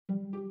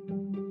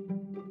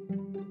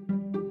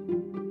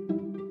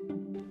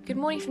Good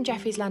morning from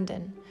Jefferies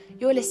London.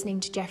 You're listening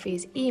to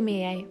Jefferies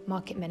EMEA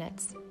Market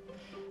Minutes,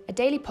 a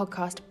daily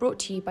podcast brought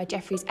to you by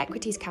Jefferies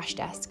Equities Cash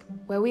Desk,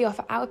 where we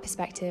offer our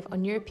perspective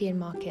on European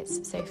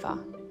markets so far.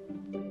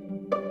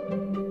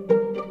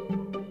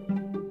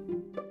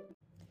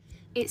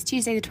 It's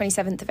Tuesday the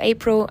 27th of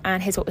April,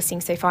 and here's what we're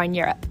seeing so far in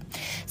Europe.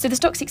 So the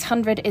Stoxx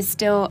 600 is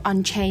still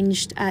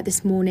unchanged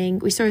this morning.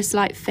 We saw a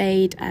slight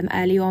fade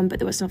early on, but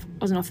there wasn't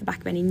off the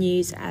back of any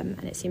news,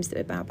 and it seems that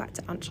we're about back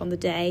to unch on the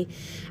day.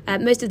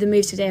 Most of the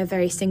moves today are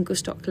very single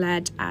stock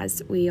led,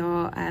 as we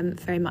are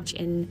very much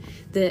in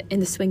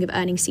the swing of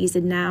earnings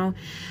season now.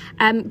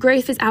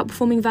 Growth is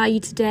outperforming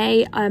value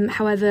today.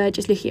 However,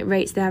 just looking at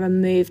rates there are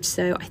moved,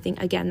 so I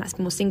think again that's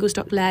more single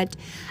stock led.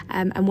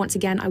 And once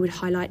again, I would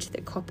highlight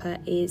that copper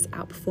is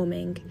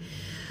outperforming.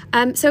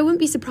 So I wouldn't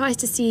be surprised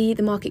to see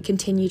the market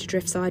continue to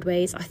drift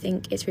sideways. I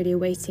think it's really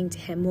awaiting to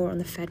hear more on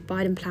the Fed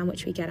Biden plan,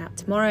 which we get out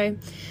tomorrow.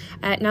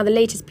 Now, the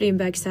latest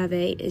Bloomberg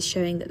survey is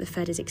showing that the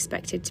Fed is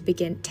expected to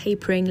begin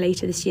tapering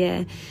later this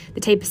year.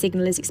 The taper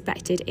signal is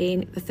expected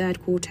in the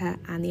third quarter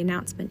and the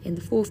announcement in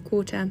the fourth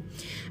quarter.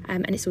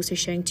 And it's also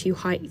showing 2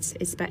 hikes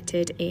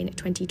expected in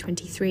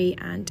 2023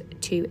 and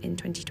 2 in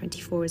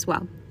 2024 as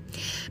well.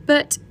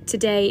 But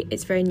today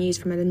it's very light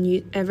from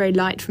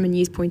a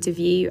news point of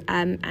view,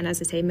 and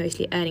as I say,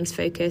 mostly earnings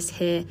focus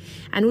here,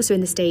 and also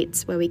in the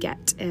States where we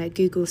get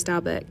Google,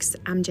 Starbucks,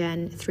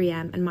 Amgen,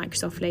 3M and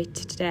Microsoft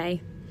later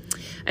today.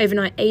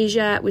 Overnight,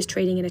 Asia was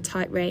trading in a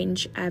tight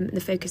range.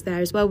 The focus there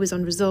as well was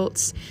on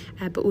results,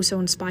 but also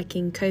on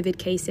spiking COVID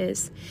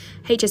cases.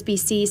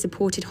 HSBC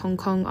supported Hong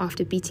Kong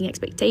after beating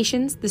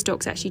expectations. The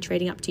stock's actually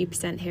trading up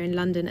 2% here in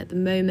London at the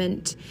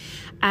moment.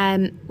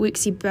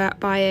 Wuxi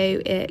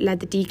Bio led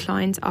the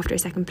declines after a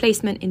second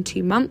placement in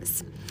 2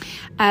 months.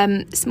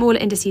 Smaller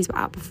indices were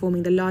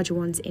outperforming the larger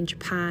ones in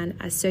Japan,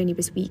 as Sony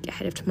was weak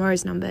ahead of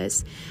tomorrow's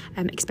numbers,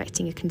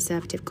 expecting a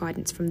conservative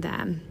guidance from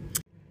them.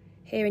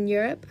 Here in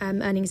Europe,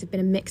 earnings have been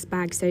a mixed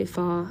bag so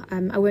far.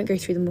 I won't go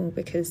through them all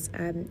because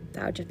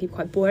that would just be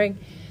quite boring.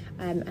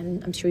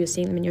 And I'm sure you're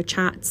seeing them in your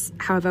chats.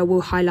 However, I will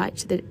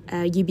highlight that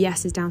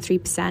UBS is down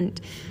 3%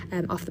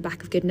 off the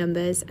back of good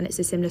numbers, and it's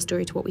a similar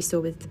story to what we saw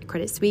with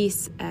Credit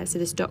Suisse. So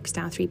the stock's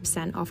down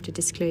 3% after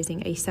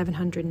disclosing a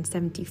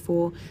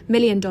 $774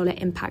 million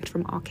impact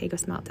from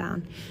Archegos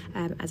meltdown,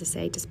 as I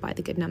say, despite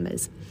the good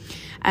numbers.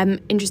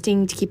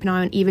 Interesting to keep an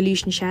eye on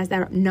Evolution shares.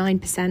 They're up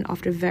 9%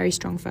 after a very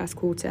strong first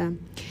quarter.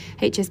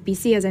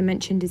 HSBC, as I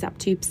mentioned, is up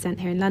 2%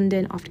 here in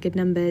London after good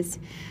numbers.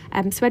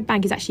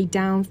 Swedbank is actually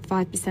down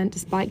 5%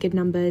 despite good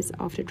numbers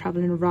after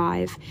travel and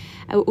arrive.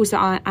 Also,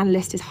 our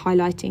analyst is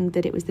highlighting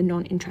that it was the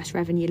non-interest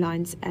revenue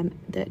lines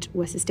that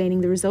were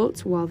sustaining the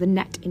results, while the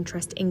net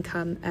interest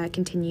income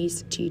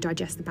continues to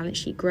digest the balance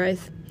sheet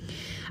growth.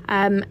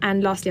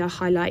 And lastly, I'll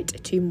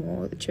highlight 2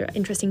 more that are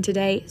interesting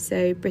today.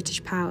 So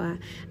British Power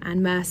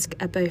and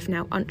Maersk are both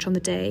now unch on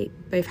the day,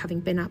 both having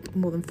been up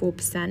more than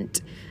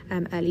 4%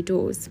 early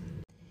doors.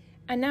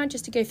 And now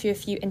just to go through a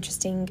few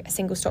interesting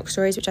single stock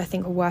stories, which I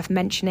think are worth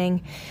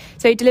mentioning.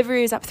 So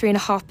Deliveroo is up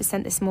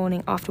 3.5% this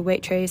morning after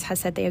Waitrose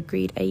has said they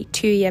agreed a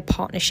 2-year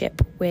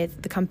partnership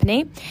with the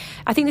company.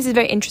 I think this is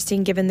very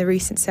interesting given the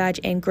recent surge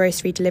in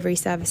grocery delivery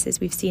services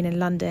we've seen in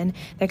London.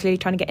 They're clearly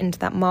trying to get into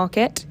that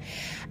market.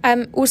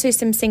 Also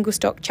some single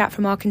stock chat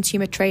from our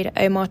consumer trader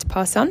Omar to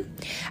pass on.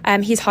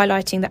 He's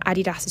highlighting that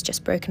Adidas has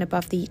just broken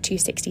above the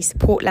 260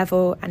 support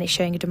level and is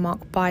showing a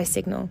DeMark buy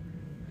signal.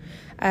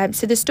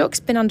 So the stock's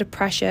been under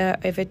pressure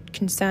over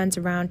concerns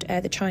around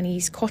the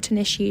Chinese cotton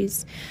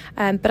issues.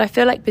 But I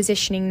feel like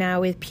positioning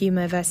now with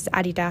Puma versus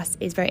Adidas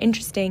is very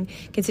interesting,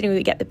 considering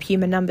we get the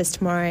Puma numbers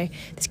tomorrow.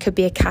 This could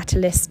be a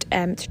catalyst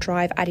to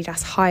drive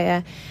Adidas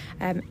higher.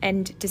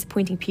 And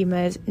disappointing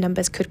Puma's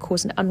numbers could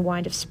cause an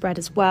unwind of spread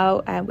as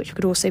well, which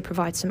could also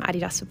provide some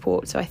Adidas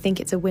support. So I think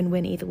it's a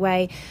win-win either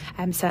way.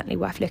 Certainly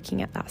worth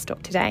looking at that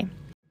stock today.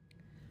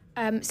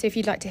 So if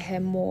you'd like to hear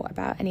more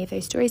about any of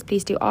those stories,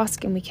 please do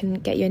ask and we can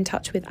get you in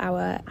touch with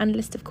our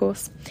analyst, of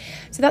course.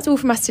 So that's all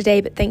from us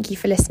today, but thank you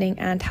for listening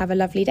and have a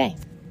lovely day.